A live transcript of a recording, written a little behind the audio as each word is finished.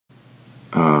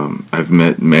I've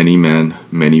met many men,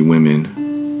 many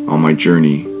women on my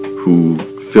journey who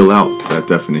fill out that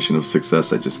definition of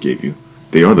success I just gave you.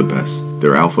 They are the best.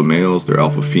 They're alpha males, they're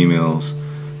alpha females.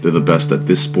 They're the best at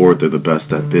this sport, they're the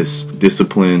best at this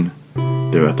discipline.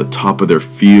 They're at the top of their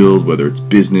field, whether it's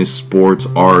business, sports,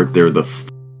 art. They're the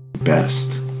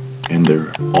best. And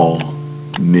they're all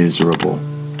miserable.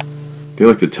 They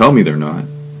like to tell me they're not.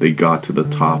 They got to the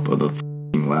top of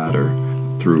the ladder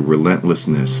through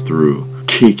relentlessness, through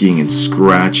kicking and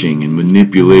scratching and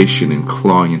manipulation and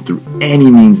clawing, and through any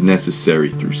means necessary,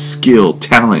 through skill,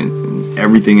 talent, and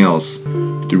everything else,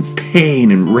 through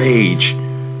pain and rage.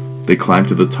 They climb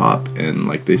to the top, and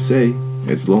like they say,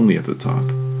 it's lonely at the top.